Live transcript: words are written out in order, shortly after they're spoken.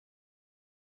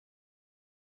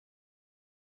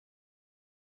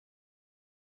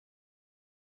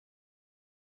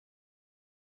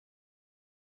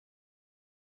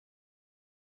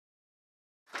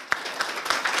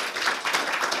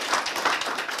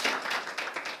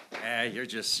You're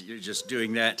just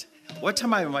doing that. What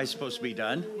time am I supposed to be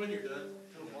done? When you're done,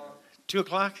 2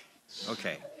 o'clock?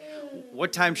 Okay.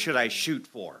 What time should I shoot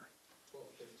for?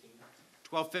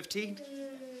 12:15.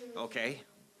 12:15? Okay.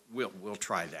 We'll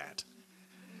try that.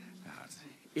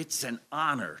 It's an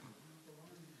honor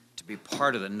to be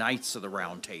part of the Knights of the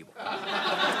Round Table.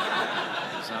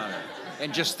 It's an honor.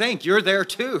 And just think, you're there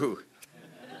too.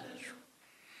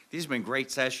 These have been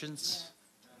great sessions.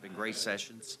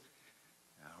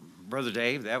 Brother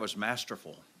Dave, that was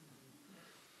masterful.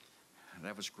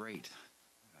 That was great.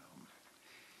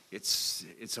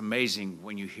 It's amazing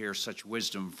when you hear such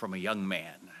wisdom from a young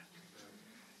man.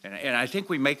 And I think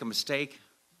we make a mistake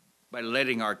by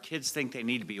letting our kids think they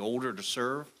need to be older to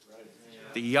serve.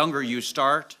 The younger you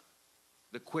start,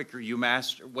 the quicker you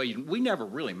master. Well, we never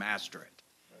really master it,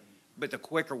 but the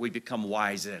quicker we become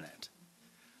wise in it.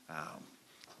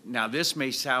 Now, this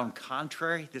may sound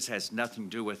contrary. This has nothing to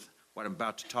do with what I'm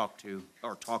about to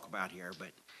talk about here.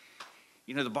 But,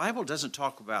 the Bible doesn't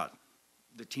talk about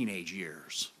the teenage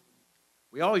years.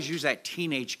 We always use that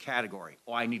teenage category.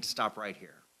 Oh, I need to stop right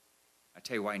here. I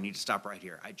tell you why I need to stop right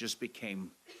here. I just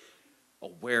became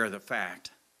aware of the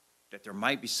fact that there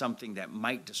might be something that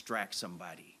might distract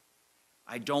somebody.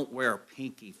 I don't wear a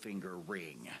pinky finger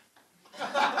ring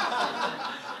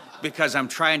because I'm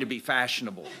trying to be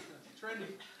fashionable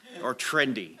or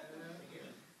trendy.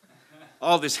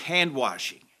 All this hand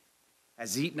washing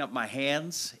has eaten up my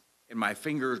hands, and my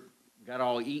finger got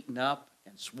all eaten up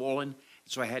and swollen,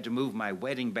 so I had to move my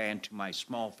wedding band to my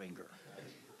small finger.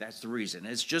 That's the reason.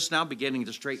 It's just now beginning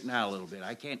to straighten out a little bit.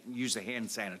 I can't use the hand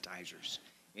sanitizers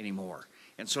anymore.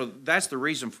 And so that's the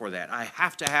reason for that. I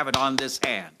have to have it on this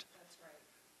hand.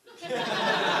 That's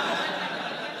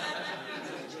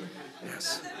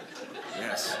right.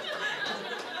 Yes.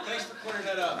 thanks for clearing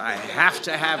that up. I have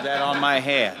to have that on my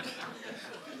hand.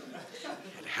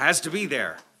 It has to be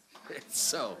there.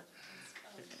 So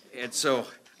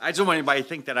I don't want anybody to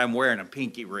think that I'm wearing a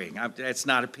pinky ring. That's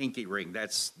not a pinky ring.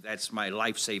 That's my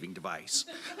life-saving device.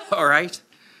 All right?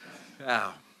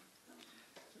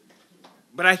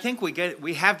 But I think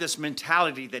we have this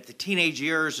mentality that the teenage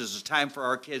years is a time for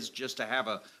our kids just to have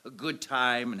a good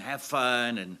time and have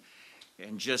fun and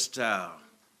just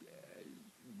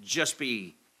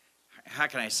be, how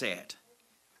can I say it?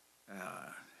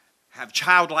 Have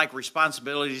childlike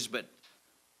responsibilities, but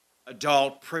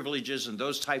adult privileges and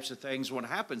those types of things. What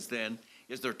happens then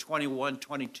is they're 21,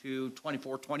 22,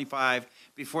 24, 25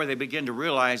 before they begin to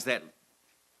realize that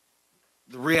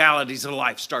the realities of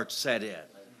life start to set in.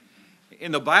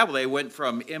 In the Bible, they went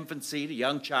from infancy to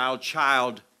young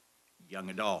child, young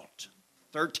adult,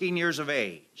 13 years of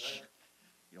age.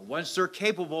 Once they're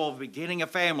capable of beginning a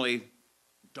family,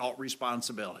 adult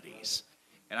responsibilities.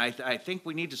 And I think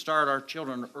we need to start our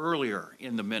children earlier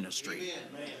in the ministry.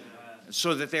 Amen.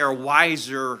 So that they are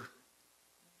wiser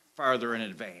farther in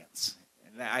advance.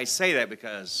 And I say that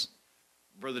because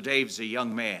Brother Dave's a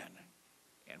young man,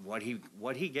 and what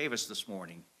he gave us this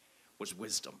morning was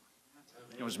wisdom.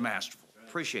 It was masterful.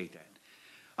 Appreciate that.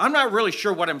 I'm not really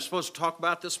sure what I'm supposed to talk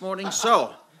about this morning,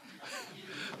 so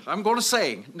I'm going to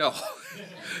sing. No,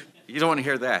 you don't want to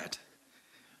hear that.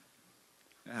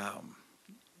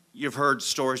 You've heard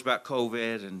stories about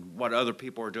COVID and what other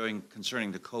people are doing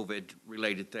concerning the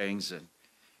COVID-related things. And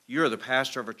you're the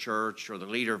pastor of a church or the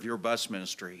leader of your bus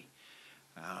ministry.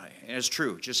 And it's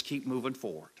true. Just keep moving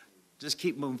forward. Just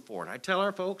keep moving forward. I tell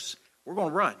our folks, we're going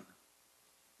to run.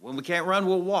 When we can't run,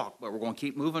 we'll walk, but we're going to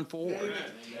keep moving forward.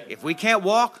 Amen. If we can't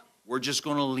walk, we're just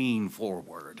going to lean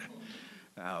forward.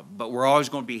 But we're always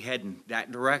going to be heading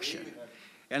that direction.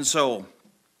 And so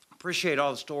appreciate all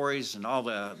the stories and all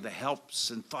the helps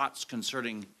and thoughts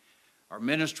concerning our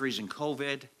ministries and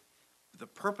COVID. The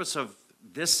purpose of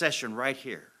this session right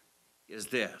here is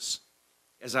this,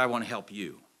 as I want to help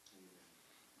you.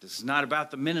 This is not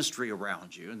about the ministry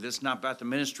around you, and this is not about the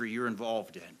ministry you're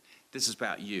involved in. This is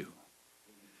about you.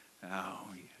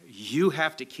 You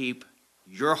have to keep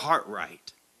your heart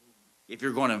right if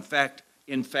you're going to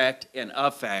infect and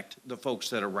affect the folks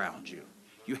that are around you.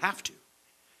 You have to.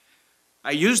 I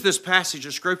used this passage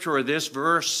of Scripture or this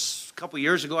verse a couple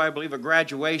years ago, I believe, at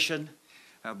graduation.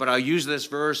 But I'll use this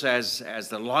verse as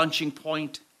the launching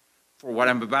point for what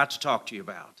I'm about to talk to you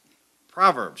about.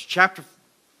 Proverbs chapter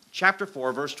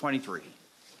 4, verse 23.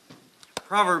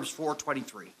 Proverbs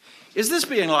 4:23. Is this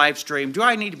being live streamed? Do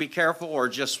I need to be careful or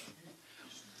just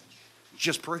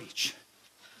preach?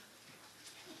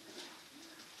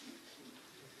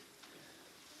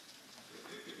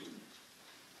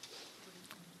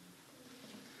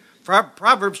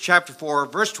 Proverbs chapter 4,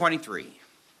 verse 23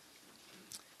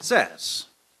 says,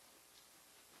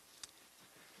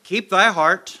 "Keep thy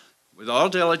heart with all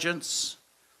diligence,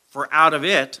 for out of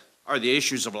it are the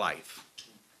issues of life.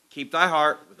 Keep thy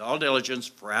heart with all diligence,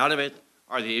 for out of it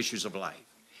are the issues of life.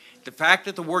 The fact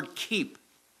that the word keep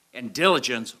and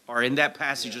diligence are in that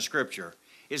passage of Scripture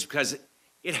is because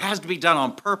it has to be done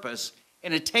on purpose,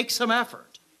 and it takes some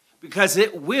effort, because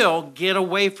it will get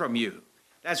away from you.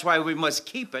 That's why we must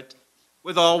keep it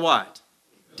with all what?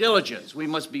 Diligence. We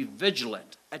must be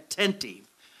vigilant, attentive,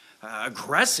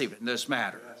 aggressive in this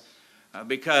matter.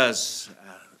 Because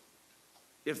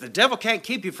if the devil can't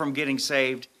keep you from getting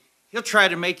saved, he'll try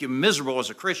to make you miserable as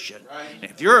a Christian.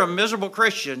 And if you're a miserable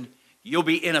Christian, you'll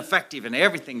be ineffective in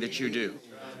everything that you do.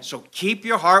 So keep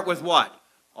your heart with what?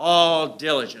 All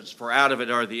diligence, for out of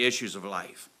it are the issues of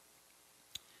life.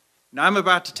 Now I'm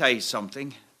about to tell you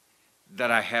something that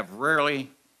I have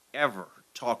rarely ever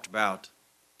talked about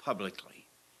publicly.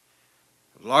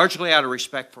 Largely out of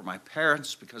respect for my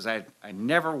parents, because I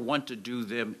never want to do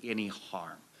them any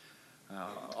harm.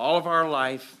 All of our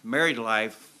life, married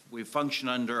life, we function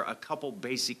under a couple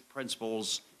basic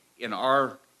principles in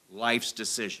our life's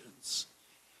decisions.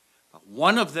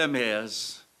 One of them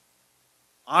is,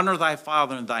 honor thy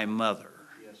father and thy mother,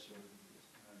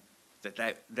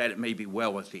 that it may be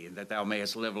well with thee, and that thou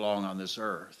mayest live long on this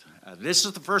earth. This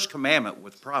is the first commandment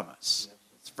with promise.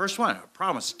 It's the first one, a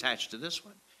promise attached to this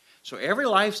one. So every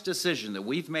life's decision that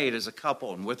we've made as a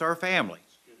couple and with our family,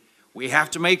 we have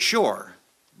to make sure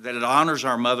that it honors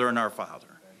our mother and our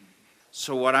father.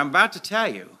 So what I'm about to tell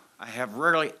you, I have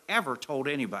rarely ever told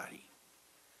anybody,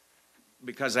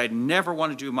 because I never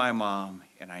want to do my mom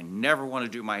and I never want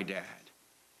to do my dad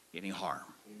any harm.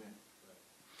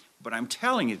 But I'm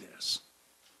telling you this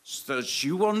so that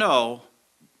you will know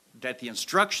that the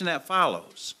instruction that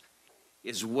follows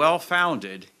is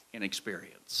well-founded in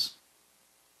experience.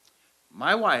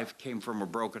 My wife came from a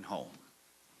broken home.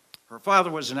 Her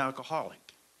father was an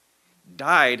alcoholic,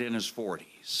 died in his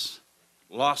 40s,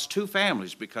 lost 2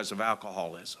 families because of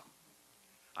alcoholism.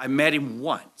 I met him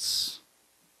once.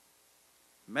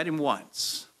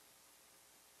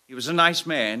 He was a nice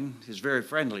man, he's a very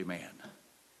friendly man.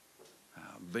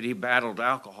 But he battled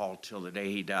alcohol till the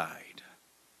day he died.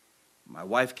 My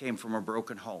wife came from a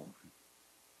broken home.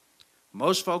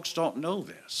 Most folks don't know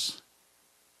this.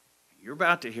 You're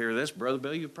about to hear this. Brother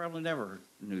Bill, you probably never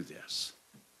knew this.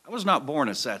 I was not born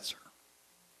a Setzer.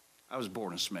 I was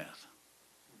born a Smith.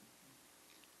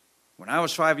 When I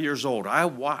was 5 years old, I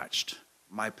watched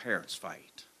my parents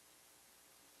fight.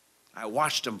 I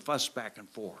watched them fuss back and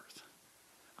forth.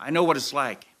 I know what it's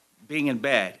like being in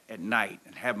bed at night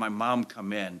and have my mom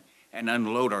come in and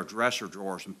unload our dresser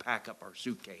drawers and pack up our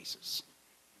suitcases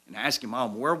and asking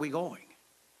Mom, where are we going?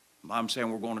 Mom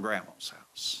saying, we're going to Grandma's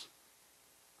house.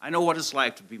 I know what it's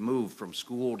like to be moved from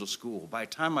school to school. By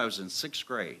the time I was in 6th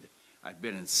grade, I'd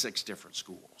been in 6 different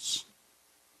schools.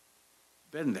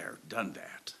 Been there, done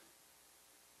that.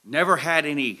 Never had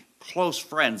any close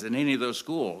friends in any of those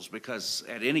schools, because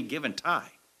at any given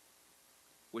time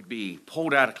would be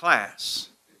pulled out of class,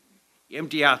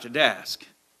 empty out the desk,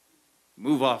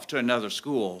 move off to another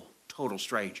school, total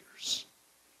strangers.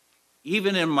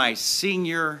 Even in my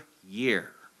senior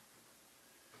year,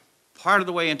 part of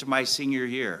the way into my senior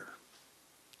year,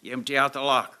 you empty out the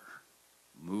locker,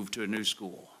 move to a new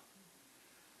school.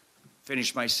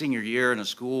 Finished my senior year in a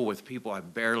school with people I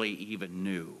barely even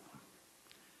knew.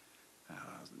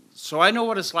 So I know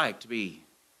what it's like to be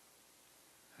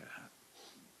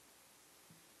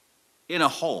in a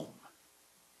home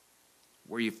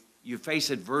where you face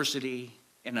adversity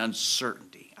and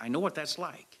uncertainty. I know what that's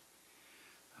like.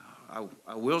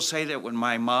 I will say that when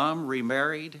my mom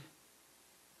remarried,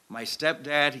 my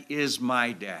stepdad is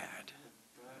my dad.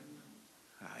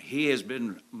 He has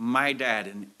been my dad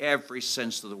in every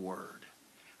sense of the word.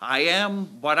 I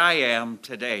am what I am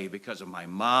today because of my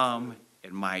mom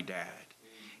and my dad.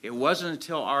 It wasn't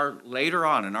until later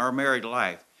on in our married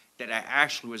life that I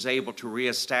actually was able to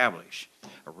reestablish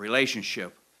a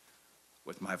relationship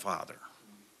with my father.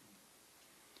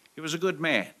 He was a good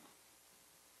man.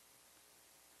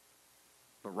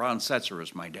 But Ron Setzer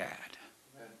is my dad.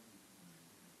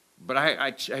 But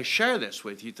I share this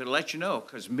with you to let you know,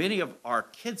 because many of our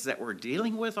kids that we're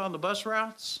dealing with on the bus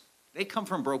routes, they come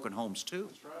from broken homes too.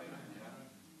 That's right.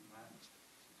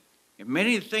 And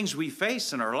many of the things we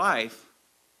face in our life,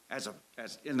 as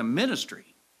in the ministry,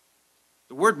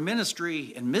 the word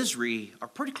ministry and misery are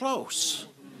pretty close.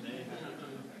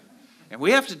 And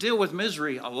we have to deal with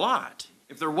misery a lot.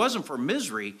 If there wasn't for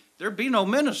misery, there'd be no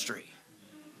ministry.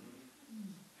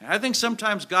 And I think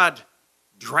sometimes God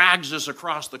drags us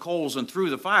across the coals and through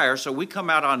the fire, so we come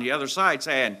out on the other side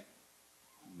saying,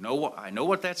 I know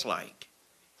what that's like.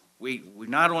 We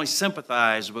not only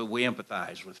sympathize, but we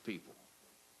empathize with people.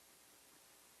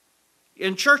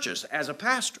 In churches, as a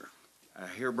pastor, I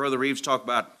hear Brother Reeves talk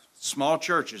about small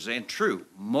churches, and true,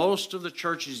 most of the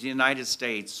churches in the United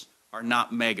States are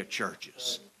not mega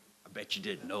churches. I bet you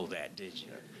didn't know that, did you?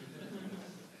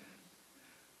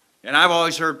 And I've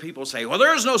always heard people say, well,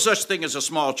 there is no such thing as a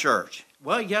small church.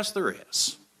 Well, yes, there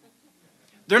is.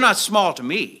 They're not small to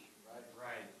me.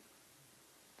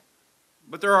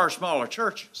 But there are smaller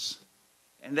churches.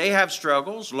 And they have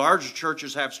struggles. Larger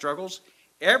churches have struggles.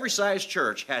 Every size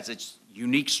church has its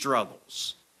unique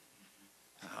struggles.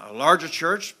 A larger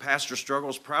church, pastor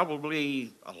struggles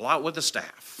probably a lot with the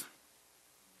staff.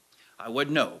 I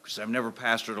wouldn't know because I've never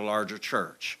pastored a larger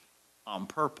church on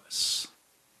purpose.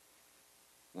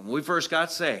 When we first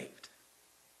got saved,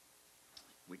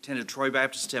 we attended Troy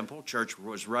Baptist Temple. Church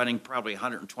was running probably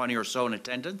 120 or so in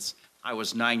attendance. I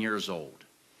was 9 years old.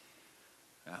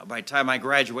 By the time I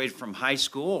graduated from high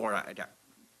school, or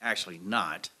actually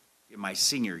not, in my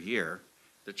senior year,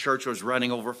 the church was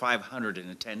running over 500 in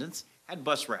attendance, had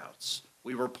bus routes.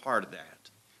 We were part of that.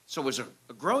 So it was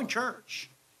a growing church.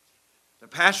 The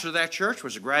pastor of that church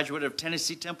was a graduate of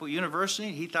Tennessee Temple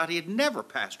University. He thought he had never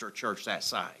pastored a church that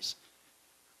size.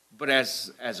 But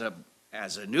as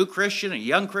a new Christian, a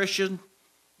young Christian,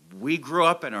 we grew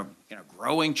up in a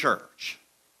growing church.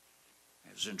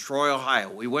 It was in Troy, Ohio.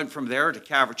 We went from there to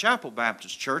Calvary Chapel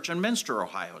Baptist Church in Minster,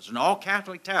 Ohio. It's an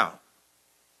all-Catholic town.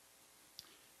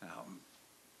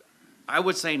 I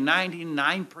would say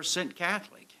 99%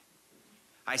 Catholic.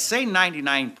 I say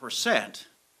 99%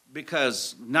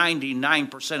 because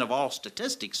 99% of all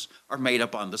statistics are made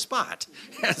up on the spot.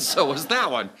 And so was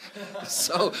that one.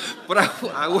 But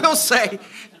I will say,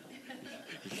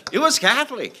 it was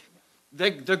Catholic.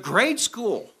 Their grade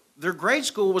school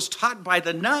was taught by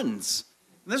the nuns.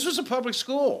 And this was a public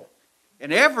school.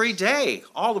 And every day,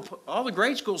 all the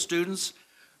grade school students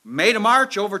made a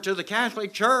march over to the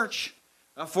Catholic Church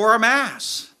for a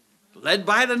mass, led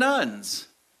by the nuns.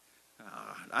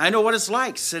 I know what it's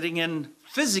like sitting in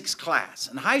physics class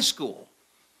in high school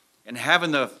and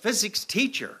having the physics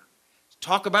teacher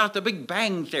talk about the Big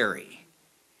Bang Theory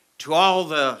to all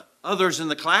the others in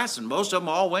the class, and most of them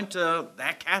all went to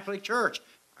that Catholic church.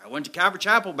 I went to Calvary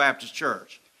Chapel Baptist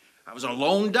Church. I was a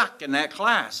lone duck in that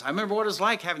class. I remember what it was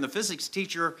like having the physics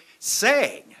teacher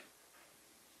saying,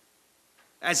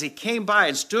 as he came by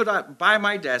and stood up by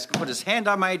my desk and put his hand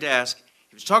on my desk,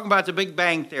 he was talking about the Big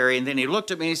Bang Theory, and then he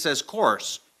looked at me and he says,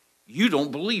 "Course, you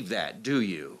don't believe that, do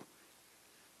you?"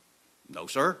 No,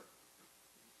 sir.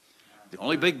 The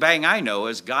only Big Bang I know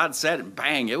is God said it, and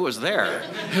bang, it was there.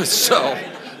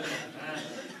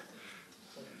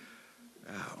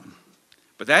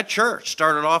 But that church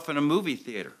started off in a movie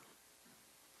theater.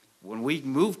 When we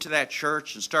moved to that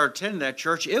church and started attending that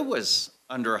church, it was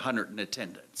under 100 in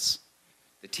attendance.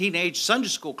 The teenage Sunday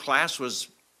school class was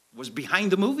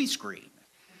behind the movie screen.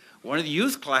 One of the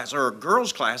youth classes, or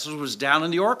girls' classes, was down in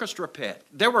the orchestra pit.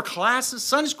 There were classes,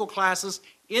 Sunday school classes,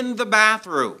 in the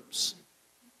bathrooms.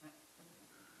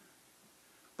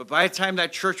 But by the time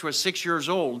that church was 6 years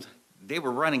old, they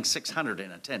were running 600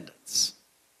 in attendance.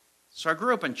 So I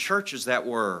grew up in churches that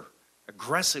were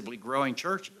aggressively growing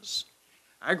churches.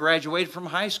 I graduated from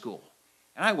high school,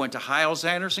 and I went to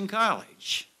Hiles-Anderson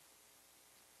College.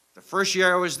 The first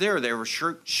year I was there, they were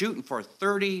shooting for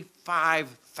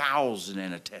 35,000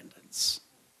 in attendance.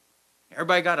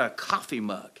 Everybody got a coffee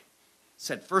mug. It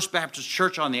said First Baptist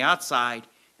Church on the outside,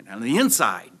 and on the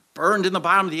inside, burned in the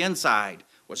bottom of the inside,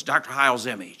 was Dr. Hiles'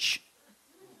 image.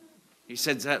 He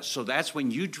said, so that's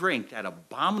when you drink that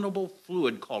abominable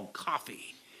fluid called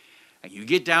coffee, and you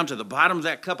get down to the bottom of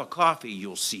that cup of coffee,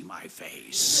 you'll see my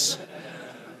face.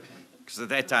 Because at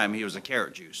that time, he was a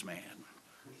carrot juice man.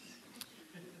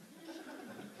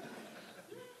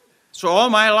 So all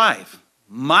my life,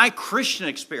 my Christian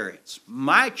experience,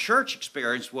 my church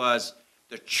experience was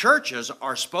the churches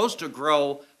are supposed to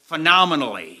grow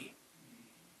phenomenally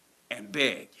and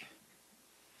big.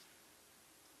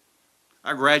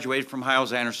 I graduated from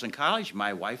Hiles-Anderson College.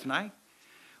 My wife and I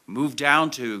moved down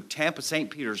to Tampa,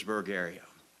 St. Petersburg area.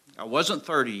 I wasn't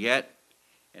 30 yet,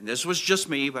 and this was just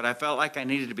me, but I felt like I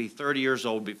needed to be 30 years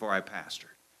old before I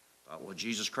pastored. Well,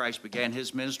 Jesus Christ began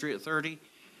his ministry at 30.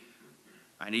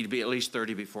 I need to be at least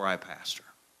 30 before I pastor.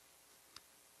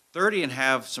 30 and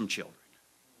have some children.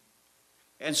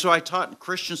 And so I taught in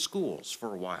Christian schools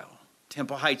for a while.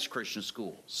 Temple Heights Christian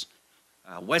Schools,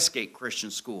 Westgate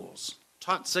Christian Schools.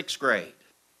 Taught sixth grade.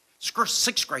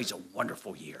 Sixth grade's a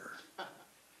wonderful year.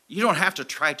 You don't have to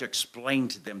try to explain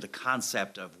to them the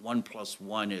concept of 1 +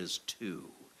 1 =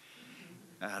 2.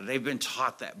 They've been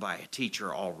taught that by a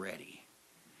teacher already.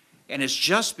 And it's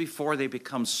just before they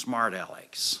become smart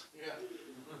alecks.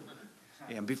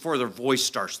 And before their voice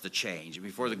starts to change, and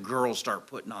before the girls start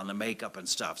putting on the makeup and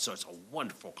stuff. So it's a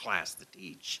wonderful class to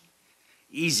teach.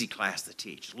 Easy class to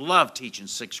teach. Love teaching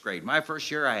sixth grade. My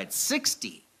first year, I had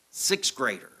 60 sixth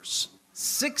graders.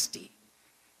 60.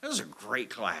 That was a great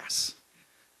class.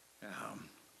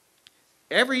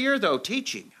 Every year, though,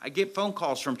 teaching, I get phone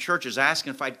calls from churches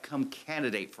asking if I'd come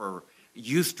candidate for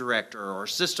youth director or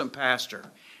assistant pastor.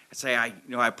 I say, I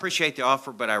appreciate the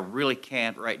offer, but I really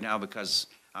can't right now because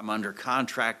I'm under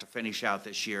contract to finish out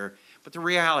this year. But the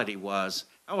reality was,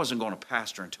 I wasn't going to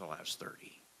pastor until I was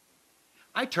 30.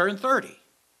 I turned 30.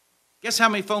 Guess how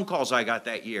many phone calls I got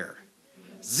that year?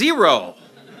 0.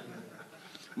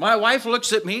 My wife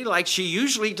looks at me like she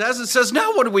usually does and says,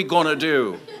 now what are we going to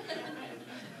do?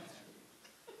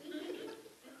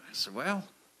 I said, well,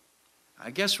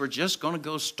 I guess we're just going to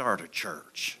go start a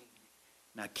church.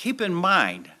 Now keep in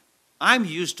mind, I'm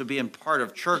used to being part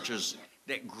of churches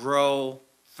that grow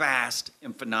fast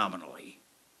and phenomenally,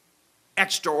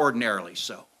 extraordinarily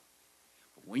so.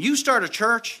 But when you start a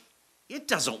church, it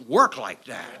doesn't work like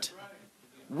that.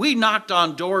 We knocked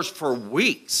on doors for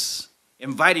weeks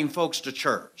inviting folks to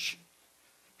church.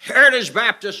 Heritage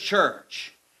Baptist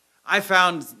Church. I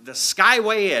found the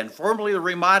Skyway Inn, formerly the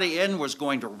Ramada Inn, was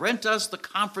going to rent us the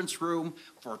conference room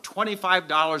for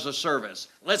 $25 a service.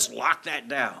 Let's lock that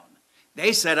down.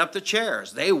 They set up the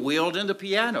chairs. They wheeled in the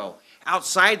piano.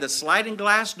 Outside the sliding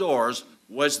glass doors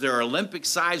was their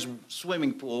Olympic-sized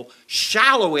swimming pool,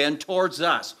 shallow end towards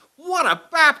us. What a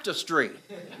baptistry!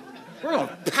 We're going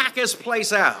to pack this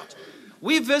place out.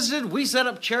 We visited, we set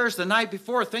up chairs the night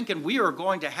before thinking we were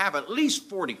going to have at least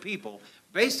 40 people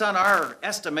based on our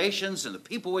estimations and the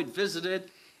people we'd visited,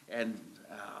 and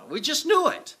we just knew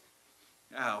it.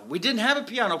 We didn't have a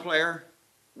piano player.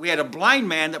 We had a blind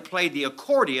man that played the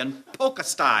accordion polka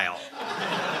style.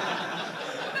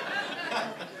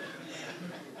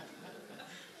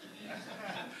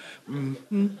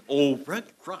 Oh,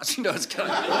 Red Cross, it's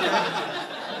kind of...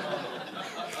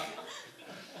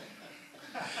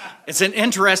 It's an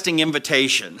interesting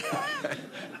invitation.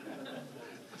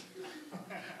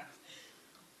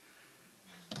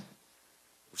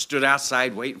 We stood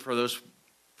outside waiting for those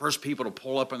first people to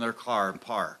pull up in their car and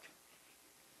park.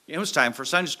 It was time for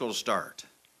Sunday school to start.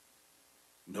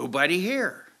 Nobody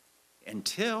here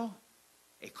until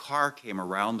a car came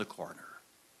around the corner.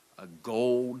 A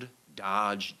gold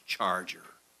Dodge Charger.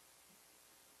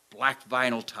 Black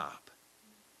vinyl top.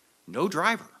 No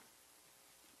driver.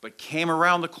 But came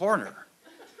around the corner.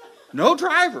 No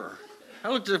driver. I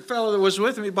looked at the fellow that was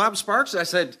with me, Bob Sparks. I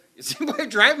said, is anybody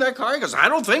driving that car? He goes, I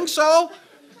don't think so.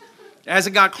 As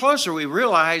it got closer, we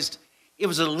realized it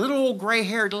was a little old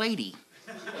gray-haired lady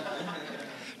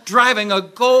driving a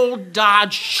gold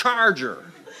Dodge Charger.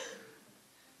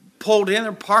 Pulled in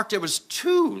and parked. There was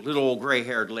 2 little old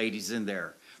gray-haired ladies in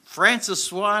there. Frances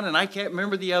Swan, and I can't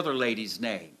remember the other lady's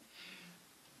name.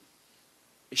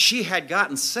 She had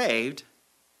gotten saved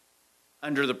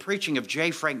under the preaching of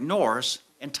J. Frank Norris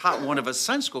and taught one of his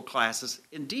Sunday school classes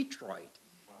in Detroit.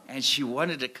 And she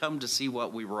wanted to come to see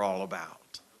what we were all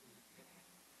about.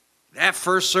 That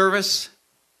first service,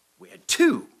 we had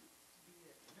 2.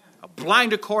 A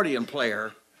blind accordion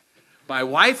player, my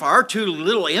wife, our 2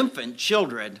 little infant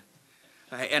children,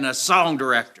 and a song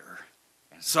director.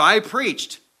 So I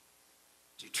preached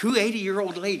to 2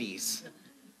 80-year-old ladies.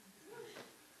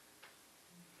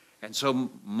 And so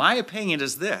my opinion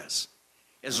is this.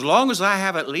 As long as I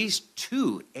have at least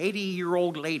 2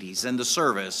 80-year-old ladies in the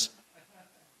service,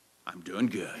 I'm doing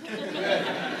good.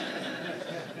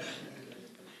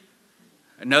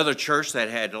 Another church that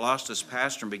had lost its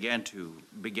pastor and began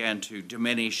to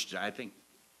diminish, I think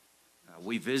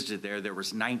we visited there. There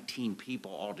was 19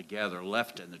 people altogether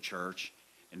left in the church,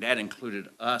 and that included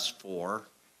us 4,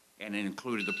 and it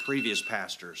included the previous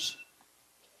pastors.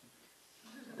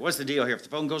 What's the deal here? If the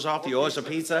phone goes off, you owe us a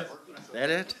pizza? That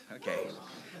it? Okay.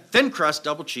 Thin crust,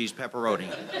 double cheese,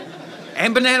 pepperoni,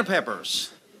 and banana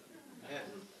peppers.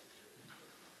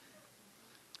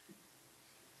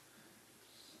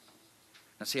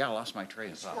 Now, see, I lost my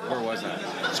train of thought. Where was I?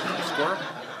 Squirrel?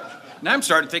 Now I'm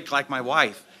starting to think like my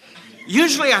wife.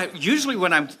 Usually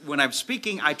when I'm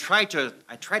speaking, I try to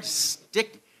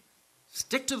stick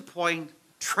to the point,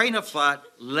 train of thought,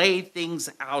 lay things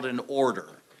out in order.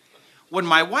 When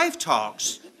my wife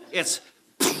talks, it's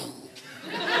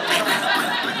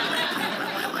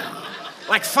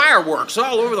like fireworks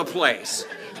all over the place.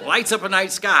 Lights up a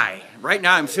night sky. Right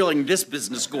now I'm feeling this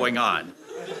business going on.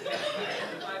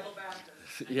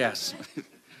 Yes.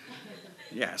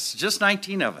 Yes, just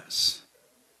 19 of us.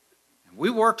 We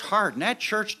worked hard, and that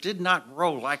church did not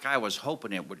grow like I was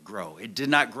hoping it would grow. It did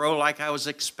not grow like I was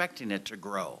expecting it to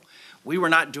grow. We were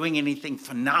not doing anything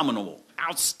phenomenal,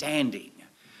 outstanding.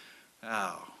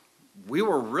 We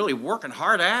were really working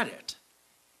hard at it.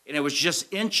 And it was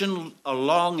just inching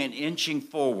along and inching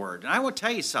forward. And I will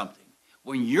tell you something.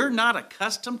 When you're not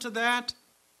accustomed to that,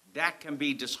 that can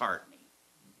be disheartening.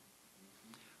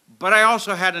 But I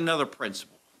also had another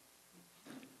principle.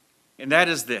 And that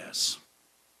is this.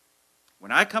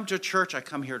 When I come to church, I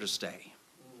come here to stay.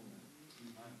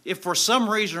 If for some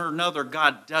reason or another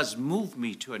God does move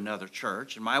me to another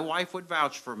church, and my wife would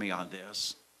vouch for me on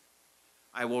this,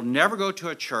 I will never go to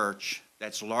a church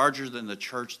that's larger than the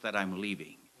church that I'm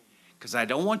leaving. Because I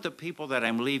don't want the people that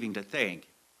I'm leaving to think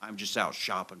I'm just out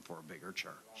shopping for a bigger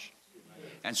church.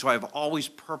 And so I've always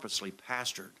purposely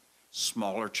pastored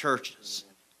smaller churches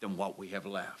than what we have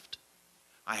left.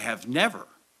 I have never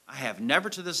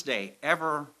to this day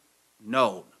ever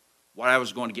known what I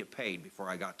was going to get paid before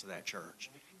I got to that church.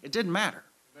 It didn't matter.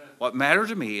 What mattered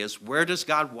to me is, where does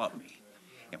God want me?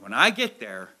 And when I get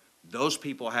there, those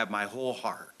people have my whole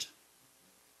heart.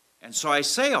 And so I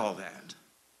say all that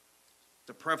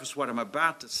to preface what I'm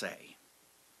about to say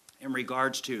in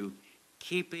regards to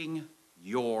keeping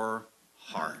your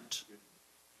heart.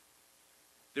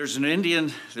 There's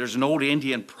an old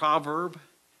Indian proverb,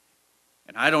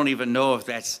 and I don't even know if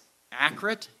that's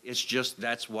accurate. It's just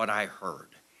that's what I heard.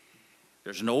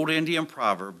 There's an old Indian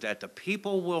proverb that the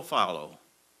people will follow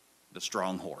the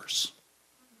strong horse.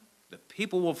 The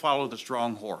people will follow the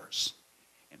strong horse.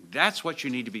 And that's what you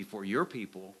need to be for your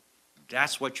people.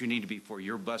 That's what you need to be for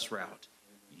your bus route.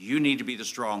 You need to be the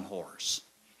strong horse.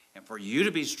 And for you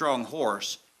to be strong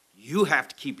horse, you have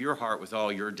to keep your heart with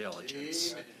all your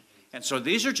diligence. Amen. And so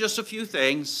these are just a few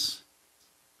things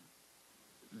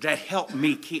that help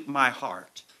me keep my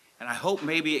heart. And I hope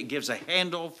maybe it gives a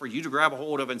handle for you to grab a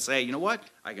hold of and say, you know what?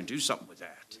 I can do something with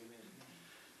that. Amen.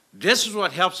 This is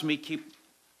what helps me keep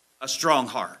a strong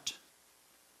heart.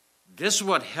 This is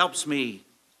what helps me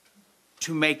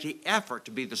to make the effort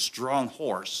to be the strong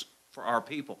horse for our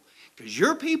people. Because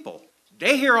your people,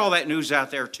 they hear all that news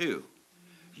out there too.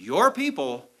 Your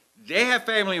people, they have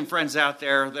family and friends out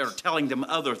there that are telling them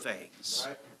other things.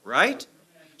 Right?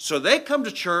 So they come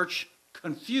to church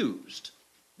confused.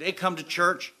 They come to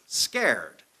church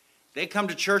scared. They come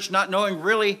to church not knowing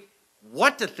really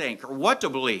what to think or what to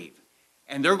believe.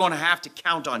 And they're going to have to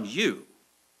count on you.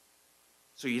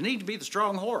 So you need to be the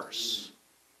strong horse.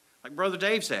 Like Brother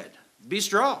Dave said, be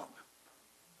strong.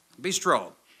 Be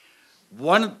strong.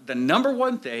 The number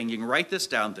one thing, you can write this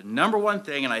down, the number one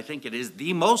thing, and I think it is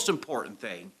the most important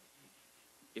thing,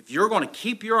 if you're going to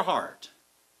keep your heart,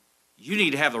 you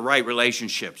need to have the right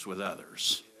relationships with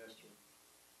others.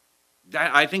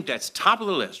 I think that's top of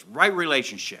the list, right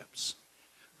relationships.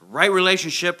 Right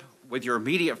relationship with your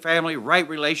immediate family, right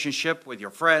relationship with your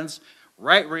friends,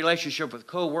 right relationship with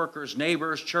co-workers,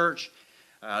 neighbors, church.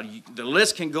 The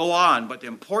list can go on, but the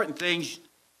important things,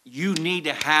 you need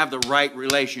to have the right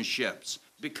relationships.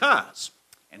 Because,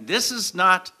 and this is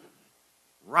not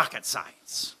rocket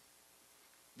science.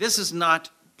 This is not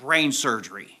brain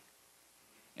surgery.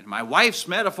 In my wife's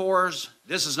metaphors,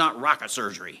 this is not rocket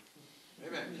surgery.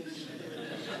 Amen.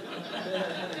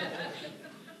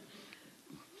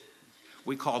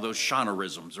 We call those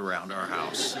Shaunarisms around our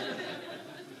house.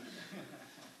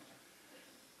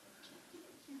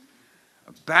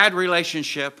 A bad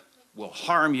relationship will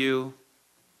harm you.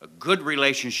 A good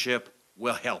relationship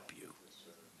will help you.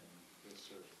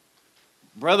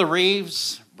 Brother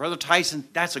Reeves, Brother Tyson,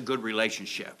 that's a good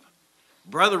relationship.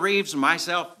 Brother Reeves and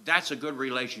myself, that's a good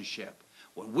relationship.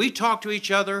 When we talk to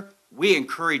each other, we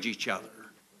encourage each other.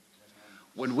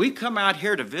 When we come out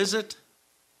here to visit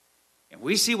and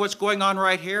we see what's going on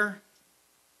right here,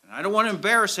 and I don't want to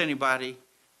embarrass anybody,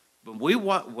 but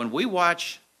when we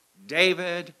watch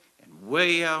David and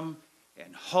William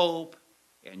and Hope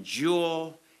and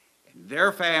Jewel and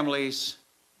their families,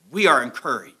 we are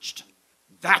encouraged.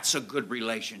 That's a good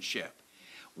relationship.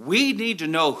 We need to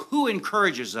know who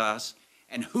encourages us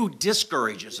and who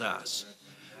discourages us.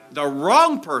 The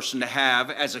wrong person to have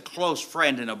as a close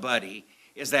friend and a buddy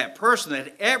is that person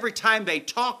that every time they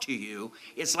talk to you,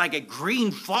 it's like a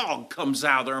green fog comes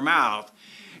out of their mouth.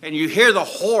 And you hear the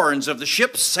horns of the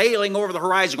ship sailing over the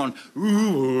horizon going,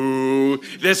 ooh,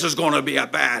 this is going to be a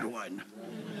bad one.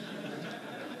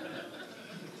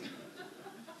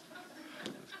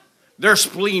 Their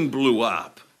spleen blew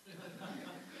up.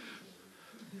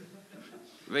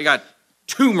 They got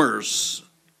tumors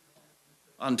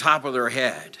on top of their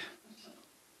head.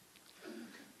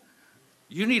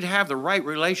 You need to have the right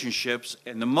relationships,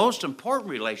 and the most important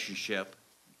relationship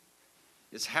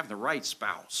is having the right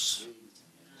spouse.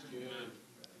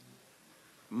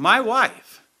 My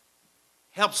wife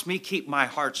helps me keep my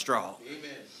heart strong.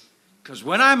 Because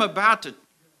when I'm about to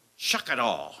chuck it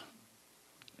all,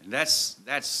 and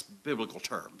that's biblical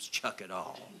terms, chuck it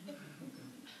all.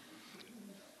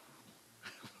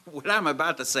 When I'm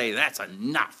about to say, that's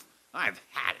enough, I've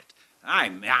had it,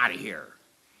 I'm out of here,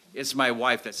 it's my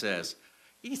wife that says,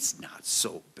 it's not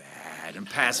so bad, and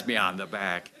pats me on the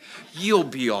back. You'll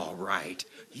be all right.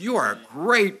 You're a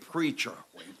great preacher.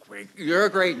 Wink, wink. You're a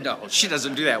great, no, she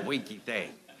doesn't do that winky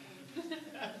thing.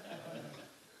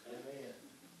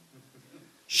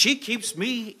 She keeps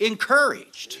me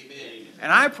encouraged.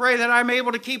 And I pray that I'm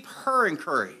able to keep her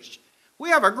encouraged. We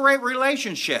have a great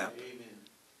relationship.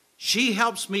 She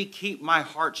helps me keep my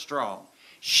heart strong.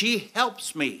 She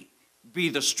helps me be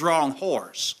the strong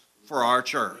horse for our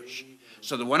church.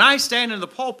 So that when I stand in the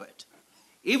pulpit,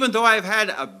 even though I've had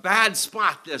a bad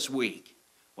spot this week,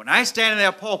 when I stand in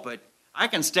that pulpit, I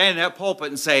can stand in that pulpit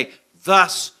and say,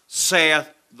 thus saith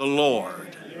the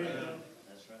Lord.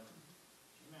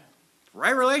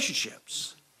 Right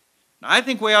relationships. Now, I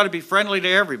think we ought to be friendly to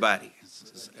everybody.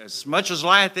 As much as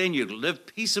lieth in you, to live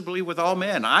peaceably with all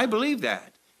men. I believe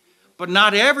that. But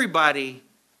not everybody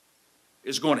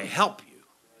is going to help you.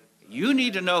 You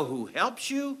need to know who helps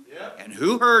you and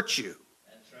who hurts you.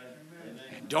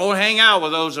 And don't hang out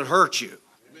with those that hurt you.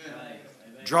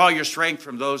 Draw your strength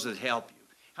from those that help you.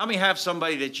 How many have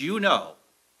somebody that you know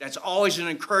that's always an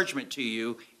encouragement to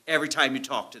you every time you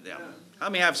talk to them? How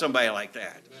many have somebody like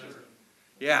that?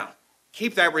 Yeah.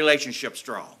 Keep that relationship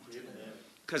strong,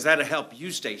 because that'll help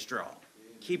you stay strong.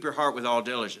 Keep your heart with all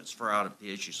diligence, for out of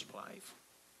the issues of life.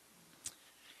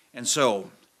 And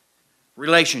so,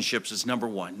 relationships is number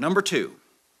one. Number two,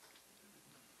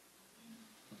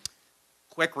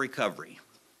 quick recovery.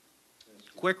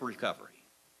 Quick recovery.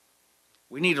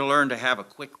 We need to learn to have a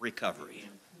quick recovery.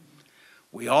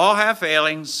 We all have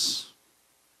failings.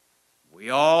 We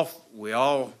all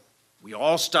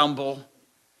stumble.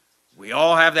 We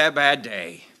all have that bad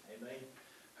day.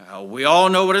 We all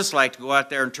know what it's like to go out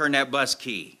there and turn that bus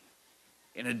key,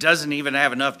 and it doesn't even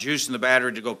have enough juice in the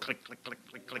battery to go click, click, click,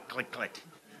 click, click, click, click.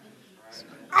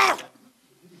 Oh!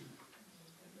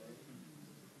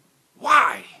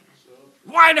 Why?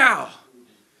 Why now?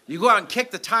 You go out and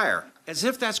kick the tire as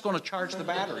if that's going to charge the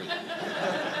battery.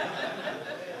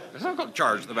 It's not going to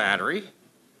charge the battery.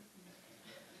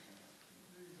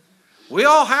 We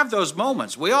all have those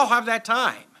moments. We all have that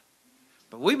time.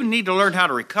 But we need to learn how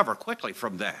to recover quickly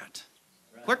from that.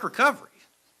 Quick recovery.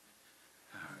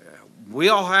 We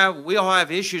all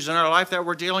have issues in our life that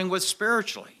we're dealing with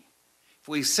spiritually. If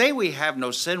we say we have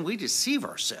no sin, we deceive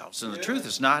ourselves, and the truth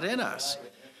is not in us.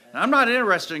 And I'm not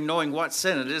interested in knowing what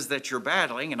sin it is that you're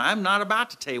battling, and I'm not about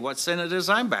to tell you what sin it is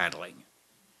I'm battling.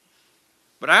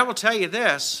 But I will tell you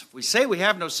this, if we say we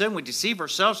have no sin, we deceive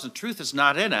ourselves, and the truth is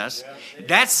not in us.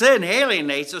 That sin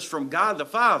alienates us from God the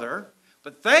Father.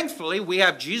 But thankfully, we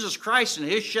have Jesus Christ and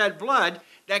his shed blood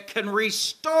that can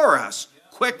restore us.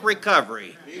 Quick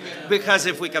recovery. Because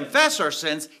if we confess our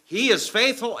sins, he is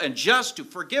faithful and just to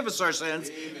forgive us our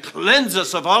sins, cleanse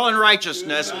us of all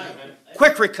unrighteousness.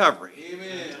 Quick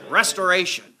recovery.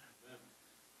 Restoration.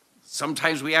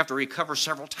 Sometimes we have to recover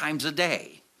several times a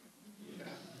day.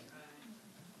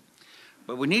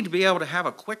 But we need to be able to have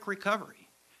a quick recovery.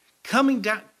 Coming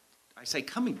down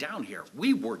here.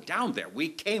 We were down there. We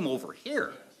came over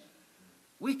here.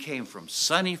 We came from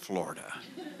sunny Florida,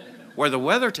 where the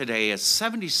weather today is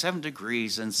 77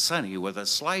 degrees and sunny with a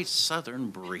slight southern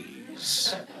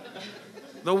breeze.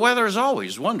 The weather is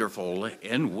always wonderful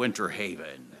in Winter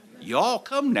Haven. Y'all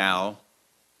come now.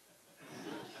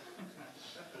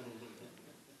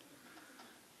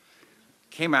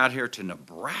 Came out here to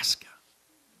Nebraska.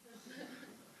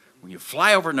 When you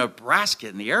fly over Nebraska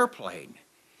in the airplane,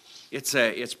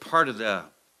 it's part of the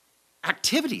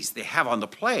activities they have on the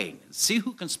plane. See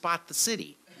who can spot the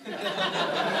city.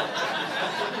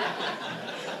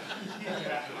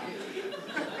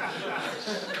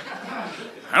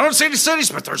 I don't see any cities,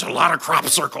 but there's a lot of crop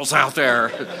circles out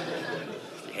there.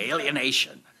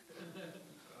 Alienation.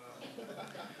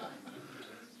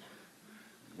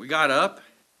 We got up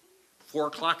 4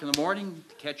 o'clock in the morning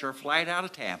to catch our flight out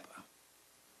of Tampa.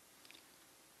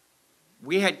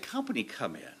 We had company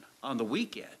come in on the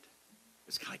weekend.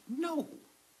 It's kind of like, no,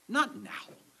 not now.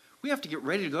 We have to get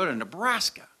ready to go to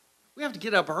Nebraska. We have to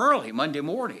get up early Monday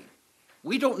morning.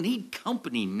 We don't need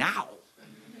company now.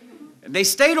 And they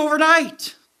stayed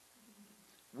overnight.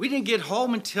 We didn't get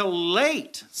home until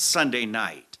late Sunday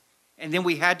night. And then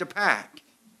we had to pack.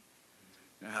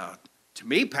 Now, to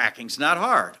me, packing's not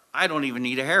hard. I don't even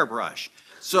need a hairbrush.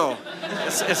 So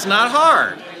it's not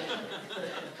hard.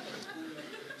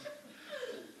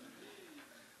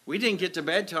 We didn't get to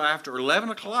bed till after 11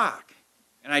 o'clock,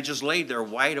 and I just laid there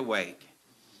wide awake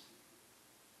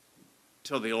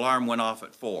till the alarm went off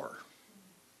at 4.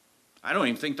 I don't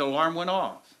even think the alarm went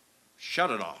off.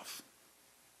 Shut it off.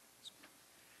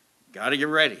 Got to get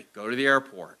ready, go to the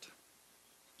airport.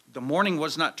 The morning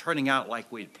was not turning out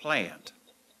like we'd planned.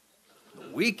 The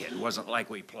weekend wasn't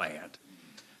like we planned.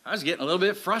 I was getting a little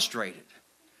bit frustrated.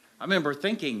 I remember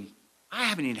thinking, I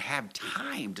haven't even had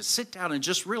time to sit down and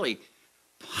just really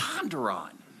ponder on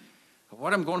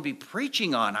what I'm going to be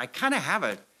preaching on. I kind of have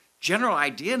a general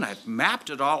idea, and I've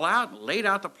mapped it all out and laid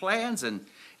out the plans and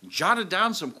jotted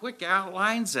down some quick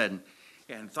outlines and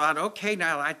thought, okay,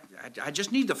 now I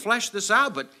just need to flesh this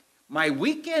out. But my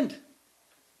weekend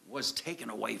was taken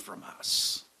away from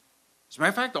us. As a matter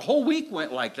of fact, the whole week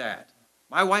went like that.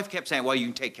 My wife kept saying, well, you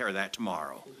can take care of that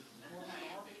tomorrow.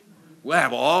 We'll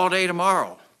have all day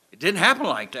tomorrow. It didn't happen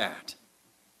like that.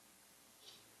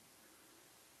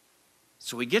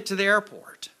 So we get to the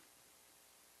airport.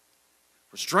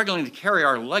 We're struggling to carry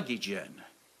our luggage in.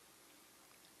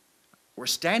 We're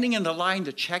standing in the line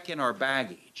to check in our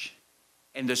baggage.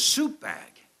 And the suit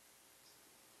bag,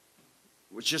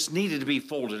 which just needed to be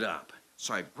folded up.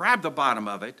 So I grabbed the bottom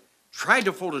of it, tried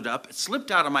to fold it up. It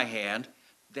slipped out of my hand.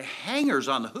 The hangers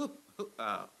on the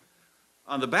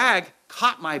on the bag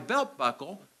caught my belt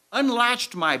buckle,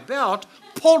 unlatched my belt,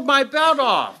 pulled my belt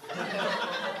off.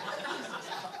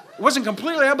 It wasn't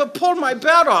completely out, but pulled my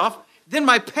belt off. Then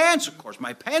my pants, of course,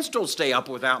 my pants don't stay up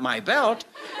without my belt.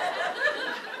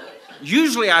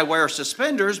 Usually I wear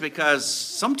suspenders because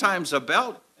sometimes a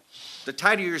belt, the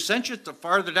tighter your cinch it, the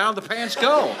farther down the pants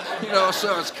go.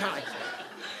 So it's kind of...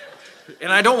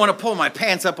 And I don't want to pull my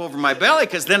pants up over my belly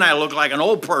because then I look like an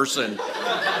old person.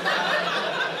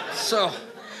 So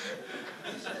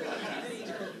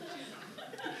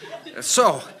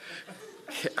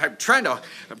I'm trying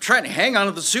to hang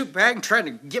onto the suit bag and trying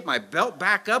to get my belt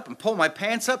back up and pull my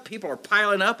pants up. People are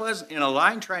piling up us in a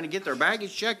line trying to get their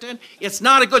baggage checked in. It's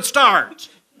not a good start.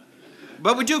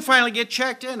 But we do finally get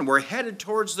checked in. We're headed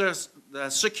towards the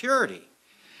security.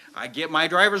 I get my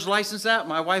driver's license out.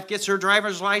 My wife gets her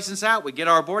driver's license out. We get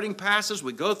our boarding passes.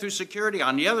 We go through security.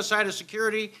 On the other side of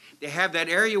security, they have that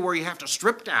area where you have to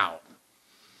strip down.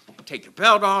 Take your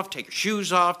belt off, take your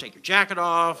shoes off, take your jacket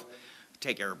off,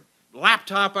 take your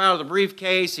laptop out of the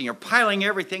briefcase, and you're piling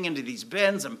everything into these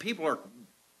bins, and people are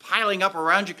piling up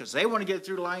around you because they want to get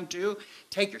through line too.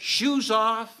 Take your shoes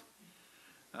off.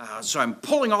 So I'm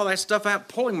pulling all that stuff out,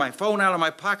 pulling my phone out of my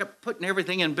pocket, putting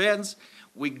everything in bins.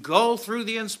 We go through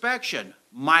the inspection.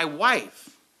 My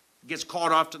wife gets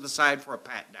called off to the side for a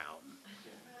pat down.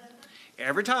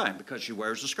 Every time, because she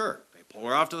wears a skirt. They pull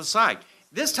her off to the side.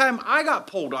 This time I got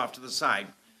pulled off to the side.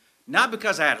 Not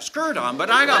because I had a skirt on, but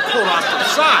I got pulled off to the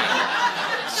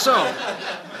side. So,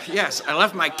 yes, I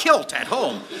left my kilt at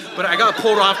home, but I got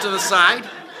pulled off to the side.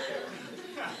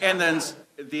 And then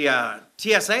the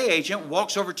TSA agent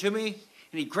walks over to me,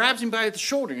 and he grabs me by the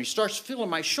shoulder, and he starts feeling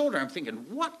my shoulder. I'm thinking,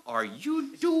 what are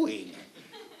you doing?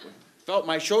 Felt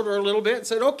my shoulder a little bit and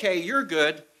said, okay, you're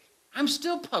good. I'm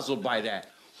still puzzled by that.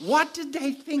 What did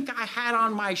they think I had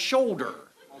on my shoulder?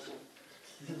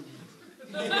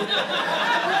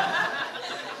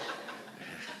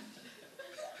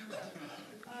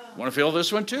 Want to feel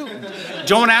this one too?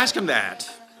 Don't ask him that.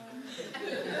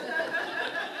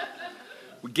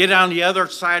 We get on the other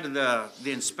side of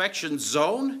the inspection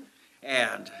zone,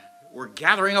 and we're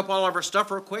gathering up all of our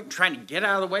stuff real quick, trying to get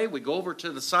out of the way. We go over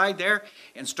to the side there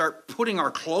and start putting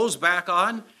our clothes back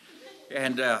on.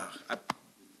 And I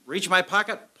reach my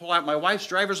pocket, pull out my wife's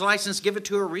driver's license, give it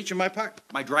to her, reach in my pocket.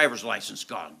 My driver's license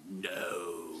gone.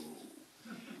 No.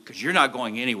 Because you're not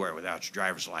going anywhere without your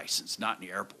driver's license, not in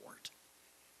the airport.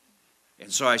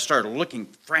 And so I started looking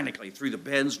frantically through the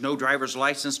bins, no driver's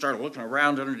license, started looking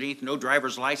around underneath, no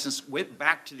driver's license, went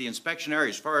back to the inspection area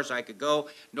as far as I could go,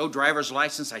 no driver's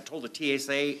license. I told the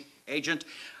TSA agent,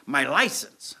 my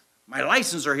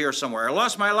licenses are here somewhere. I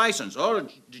lost my license. Oh,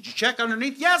 did you check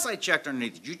underneath? Yes, I checked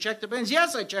underneath. Did you check the bins?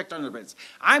 Yes, I checked under the bins.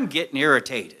 I'm getting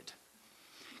irritated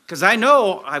because I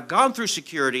know I've gone through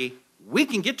security. We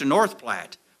can get to North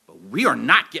Platte, but we are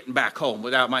not getting back home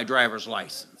without my driver's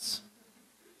license.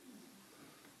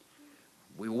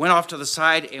 We went off to the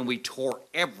side and we tore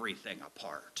everything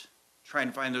apart, trying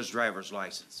to find those driver's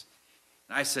license.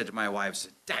 And I said to my wife,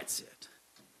 that's it.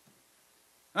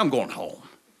 I'm going home.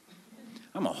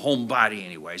 I'm a homebody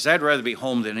anyways. I'd rather be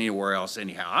home than anywhere else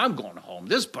anyhow. I'm going home.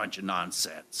 This bunch of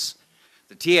nonsense.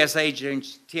 The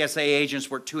TSA agents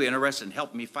were too interested in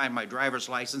helping me find my driver's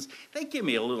license. They give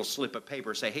me a little slip of paper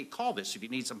and say, hey, call this if you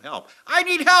need some help. I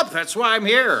need help, that's why I'm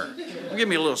here. Give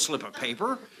me a little slip of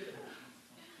paper.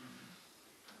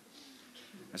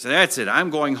 I said, that's it,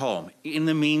 I'm going home. In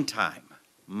the meantime,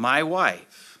 my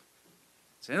wife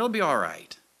said, it'll be all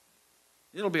right.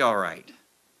 It'll be all right.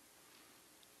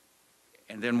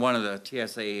 And then one of the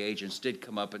TSA agents did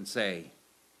come up and say,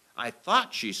 I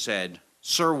thought, she said,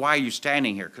 sir, why are you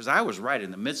standing here? Because I was right in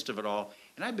the midst of it all,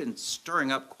 and I've been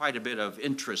stirring up quite a bit of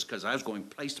interest because I was going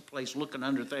place to place looking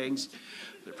under things.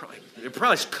 They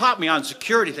probably caught me on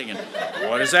security thinking,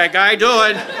 what is that guy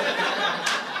doing?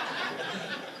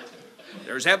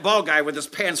 There's that bald guy with his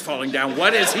pants falling down.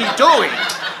 What is he doing?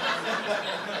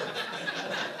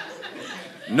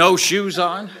 No shoes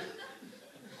on.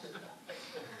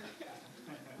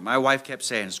 My wife kept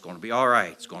saying, it's going to be all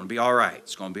right, it's going to be all right,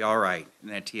 it's going to be all right. And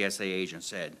that TSA agent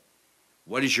said,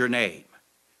 what is your name?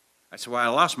 I said, well, I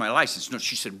lost my license. No,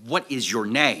 she said, what is your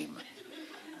name?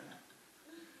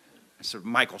 I said,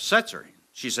 Michael Setzer.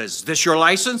 She says, is this your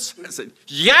license? I said,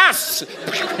 yes!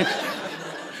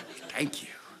 Thank you.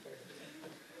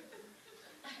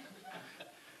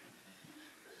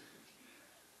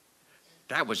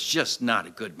 That was just not a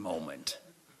good moment.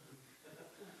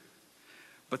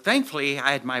 But thankfully,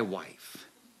 I had my wife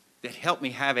that helped me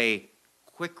have a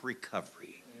quick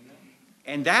recovery.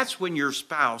 And that's when your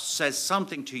spouse says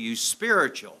something to you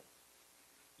spiritual.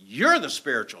 You're the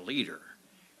spiritual leader.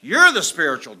 You're the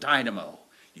spiritual dynamo.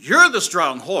 You're the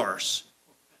strong horse.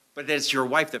 But it's your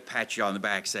wife that pats you on the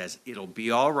back, says, it'll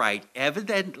be all right.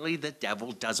 Evidently, the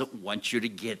devil doesn't want you to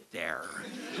get there.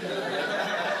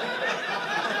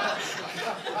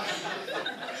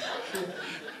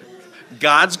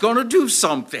 God's going to do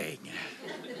something.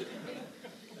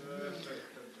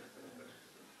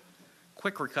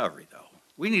 Quick recovery, though.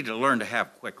 We need to learn to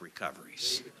have quick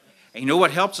recoveries. And you know what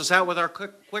helps us out with our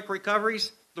quick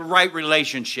recoveries? The right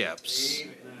relationships.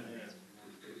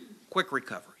 Quick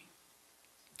recovery.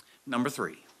 Number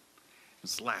 3.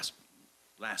 This is the last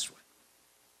one.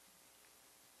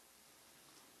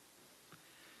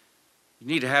 You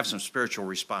need to have some spiritual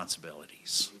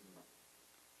responsibilities.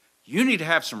 You need to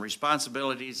have some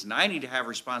responsibilities, and I need to have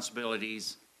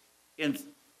responsibilities in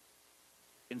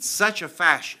such a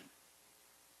fashion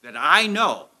that I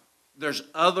know there's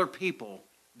other people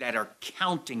that are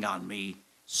counting on me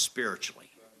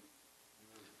spiritually.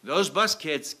 Those bus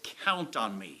kids count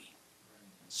on me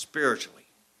spiritually.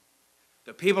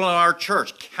 The people in our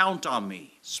church count on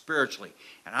me spiritually.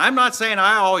 And I'm not saying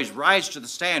I always rise to the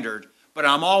standard, but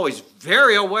I'm always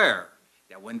very aware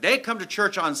that when they come to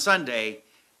church on Sunday,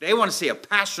 they want to see a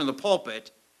pastor in the pulpit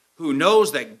who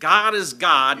knows that God is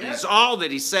God and is all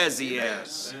that he says he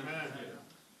is. Amen.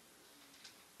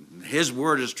 His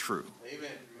word is true. Amen.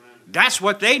 That's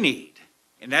what they need,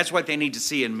 and that's what they need to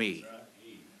see in me.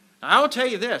 Now, I will tell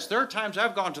you this. There are times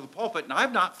I've gone to the pulpit and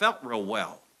I've not felt real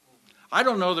well. I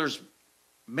don't know, there's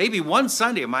maybe one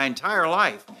Sunday in my entire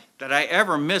life that I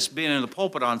ever missed being in the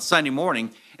pulpit on Sunday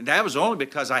morning, and that was only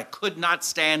because I could not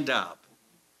stand up.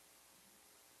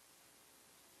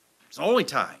 It's the only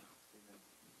time.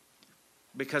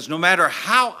 Because no matter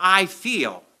how I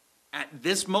feel at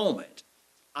this moment,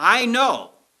 I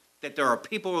know that there are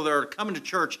people that are coming to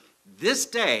church this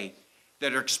day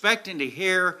that are expecting to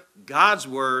hear God's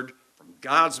word from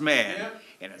God's man. Yeah.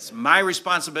 And it's my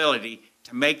responsibility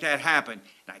to make that happen.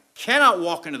 And I cannot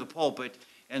walk into the pulpit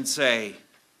and say,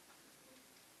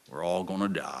 we're all going to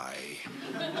die.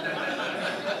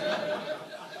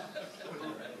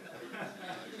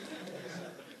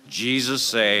 Jesus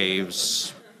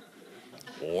saves,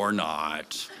 or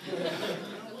not.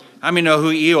 How many know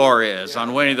who Eeyore is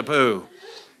on Winnie the Pooh?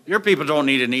 Your people don't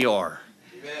need an Eeyore.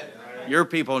 Your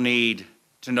people need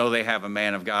to know they have a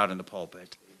man of God in the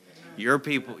pulpit. Your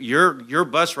people, your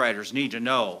bus riders need to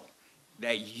know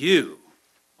that you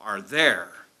are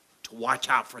there to watch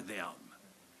out for them.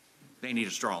 They need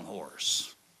a strong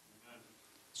horse.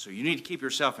 So you need to keep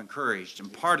yourself encouraged,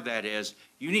 and part of that is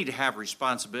you need to have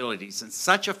responsibilities in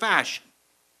such a fashion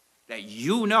that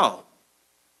you know,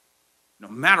 no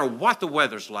matter what the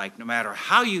weather's like, no matter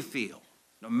how you feel,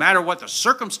 no matter what the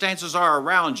circumstances are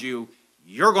around you,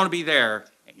 you're going to be there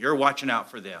and you're watching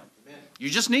out for them. Amen. You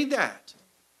just need that.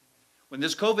 When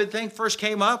this COVID thing first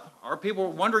came up, our people were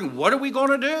wondering, what are we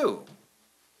going to do?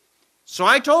 So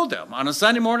I told them, on a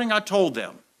Sunday morning, I told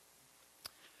them,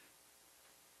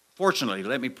 fortunately,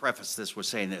 let me preface this with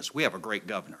saying this. We have a great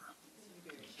governor.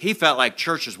 He felt like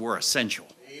churches were essential.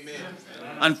 Amen.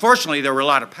 Unfortunately, there were a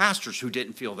lot of pastors who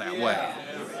didn't feel that way.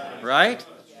 Right?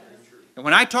 And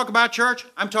when I talk about church,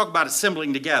 I'm talking about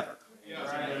assembling together.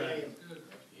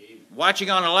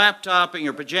 Watching on a laptop in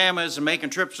your pajamas and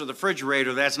making trips to the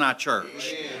refrigerator, that's not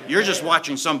church. You're just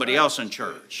watching somebody else in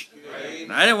church.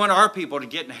 And I didn't want our people to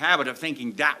get in the habit of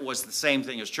thinking that was the same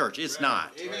thing as church. It's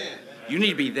not. You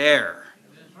need to be there,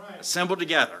 assembled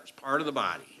together as part of the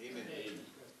body.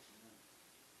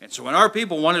 And so when our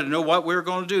people wanted to know what we were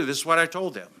going to do, this is what I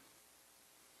told them.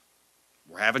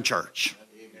 We're having church.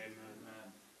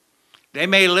 They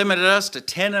may limit us to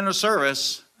 10 in a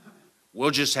service.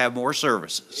 We'll just have more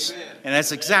services. And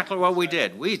that's exactly what we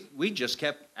did. We just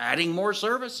kept adding more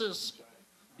services.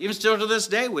 Even still to this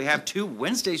day, we have 2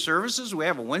 Wednesday services. We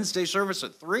have a Wednesday service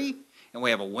at 3, and we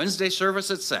have a Wednesday service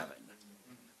at 7.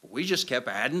 We just kept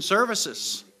adding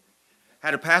services.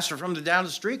 Had a pastor from down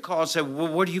the street call and said,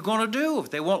 well, what are you going to do if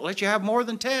they won't let you have more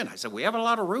than 10? I said, we have a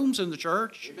lot of rooms in the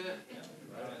church.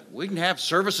 We can have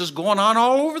services going on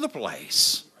all over the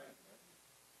place.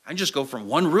 I can just go from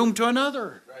one room to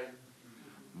another.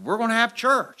 We're going to have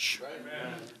church.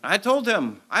 I told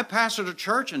them, I pastored a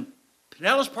church in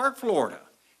Pinellas Park, Florida,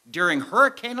 during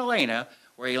Hurricane Elena,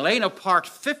 where Elena parked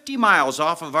 50 miles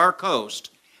off of our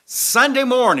coast, Sunday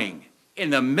morning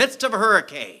in the midst of a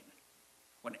hurricane.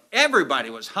 When everybody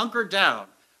was hunkered down,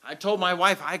 I told my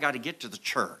wife, I got to get to the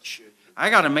church. I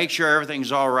got to make sure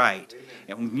everything's all right.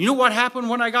 And you know what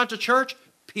happened when I got to church?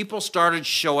 People started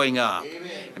showing up.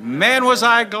 And man, was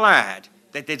I glad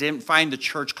that they didn't find the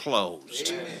church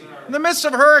closed in the midst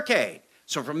of a hurricane.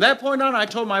 So from that point on, I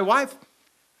told my wife,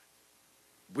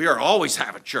 we are always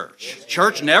having church.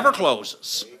 Church never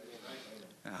closes.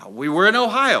 We were in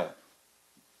Ohio,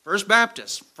 First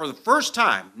Baptist, for the first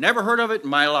time. Never heard of it in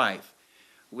my life.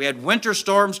 We had winter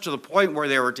storms to the point where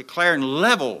they were declaring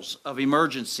levels of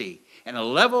emergency. And a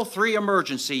level 3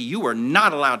 emergency, you were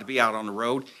not allowed to be out on the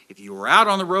road. If you were out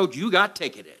on the road, you got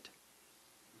ticketed.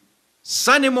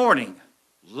 Sunday morning,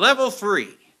 level 3.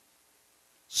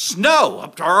 Snow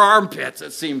up to our armpits,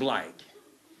 it seemed like.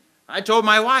 I told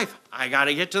my wife, I got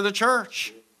to get to the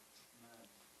church.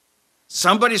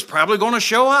 Somebody's probably going to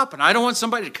show up, and I don't want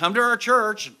somebody to come to our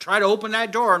church and try to open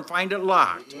that door and find it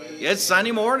locked. It's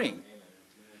Sunday morning.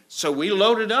 So we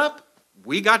loaded up,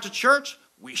 we got to church,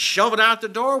 we shoved it out the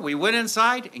door, we went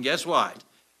inside, and guess what?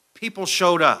 People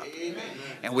showed up.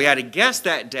 And we had a guest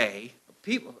that day,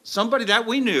 somebody that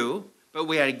we knew, but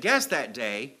we had a guest that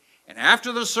day, and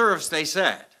after the service they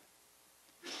said,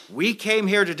 we came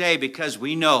here today because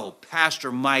we know Pastor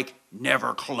Mike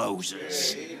never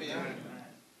closes.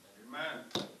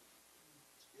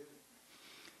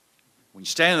 When you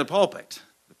stand in the pulpit,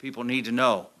 the people need to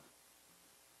know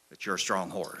that you're a strong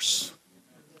horse.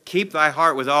 Keep thy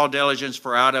heart with all diligence,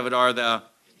 for out of it are the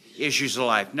issues of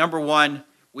life. Number 1,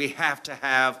 we have to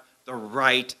have the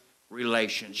right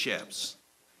relationships.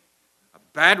 A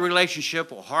bad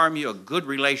relationship will harm you. A good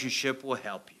relationship will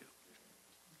help you.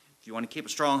 If you want to keep a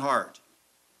strong heart,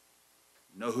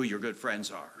 know who your good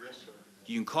friends are.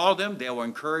 You can call them. They will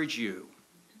encourage you.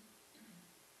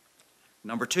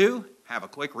 Number 2, have a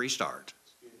quick restart,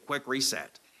 quick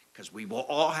reset, because we will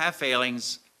all have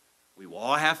failings. We will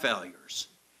all have failures,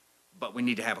 but we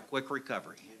need to have a quick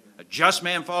recovery. A just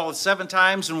man falleth 7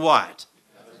 times and what?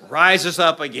 Rises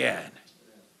up again.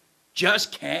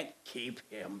 Just can't keep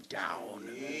him down.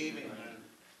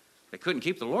 They couldn't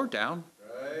keep the Lord down.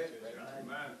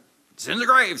 It's in the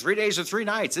grave, 3 days and 3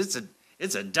 nights.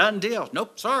 It's a done deal.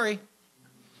 Nope, sorry.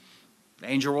 The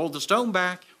angel rolled the stone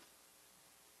back,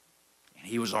 and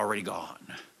he was already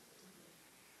gone.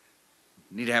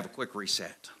 We need to have a quick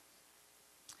reset.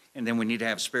 And then we need to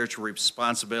have spiritual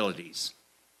responsibilities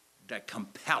that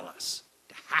compel us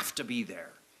to have to be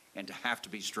there and to have to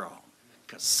be strong,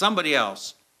 because somebody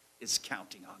else is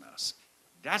counting on us.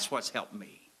 That's what's helped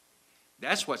me.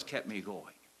 That's what's kept me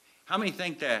going. How many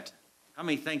think that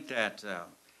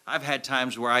I've had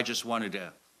times where I just wanted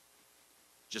to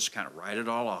just kind of write it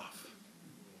all off,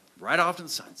 right off to the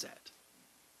sunset.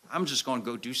 I'm just going to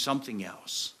go do something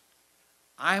else.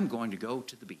 I'm going to go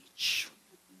to the beach.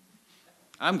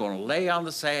 I'm going to lay on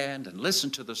the sand and listen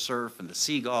to the surf and the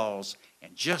seagulls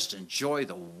and just enjoy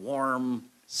the warm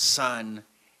sun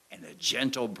and the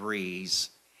gentle breeze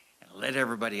and let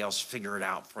everybody else figure it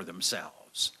out for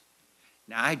themselves.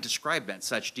 Now, I describe that in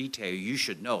such detail, you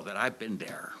should know that I've been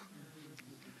there.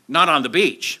 Not on the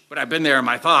beach, but I've been there in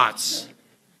my thoughts.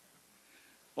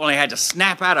 Only I had to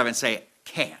snap out of it and say,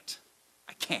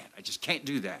 I just can't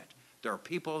do that. There are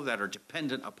people that are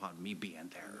dependent upon me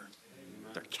being there.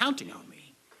 They're counting on me.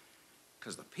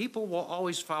 Because the people will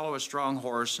always follow a strong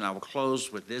horse, and I will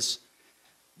close with this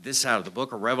out of the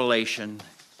book of Revelation,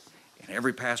 and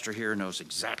every pastor here knows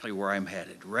exactly where I'm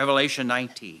headed. Revelation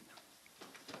 19,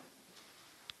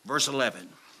 verse 11.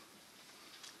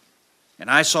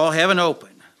 And I saw heaven open.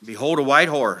 Behold, a white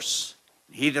horse.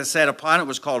 He that sat upon it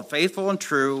was called Faithful and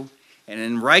True, and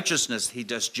in righteousness he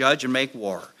doth judge and make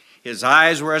war. His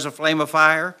eyes were as a flame of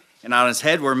fire, and on his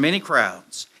head were many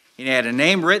crowns. And he had a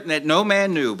name written that no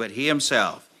man knew but he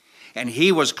himself. And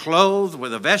he was clothed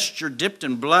with a vesture dipped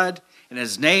in blood, and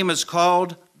his name is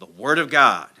called the Word of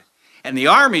God. And the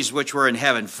armies which were in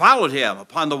heaven followed him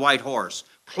upon the white horse,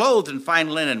 clothed in fine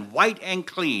linen, white and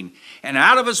clean. And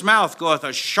out of his mouth goeth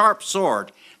a sharp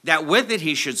sword, that with it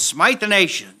he should smite the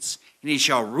nations, and he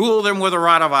shall rule them with a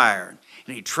rod of iron.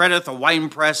 And he treadeth the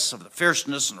winepress of the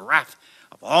fierceness and wrath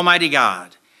of Almighty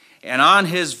God. And on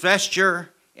his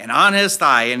vesture and on his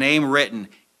thigh a name written,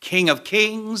 King of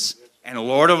Kings and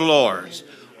Lord of Lords.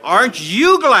 Aren't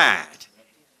you glad?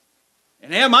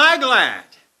 And am I glad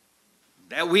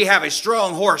that we have a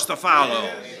strong horse to follow?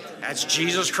 That's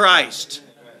Jesus Christ.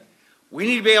 We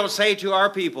need to be able to say to our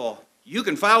people, you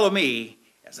can follow me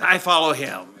as I follow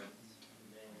him.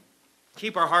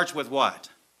 Keep our hearts with what?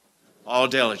 All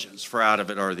diligence, for out of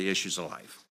it are the issues of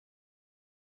life.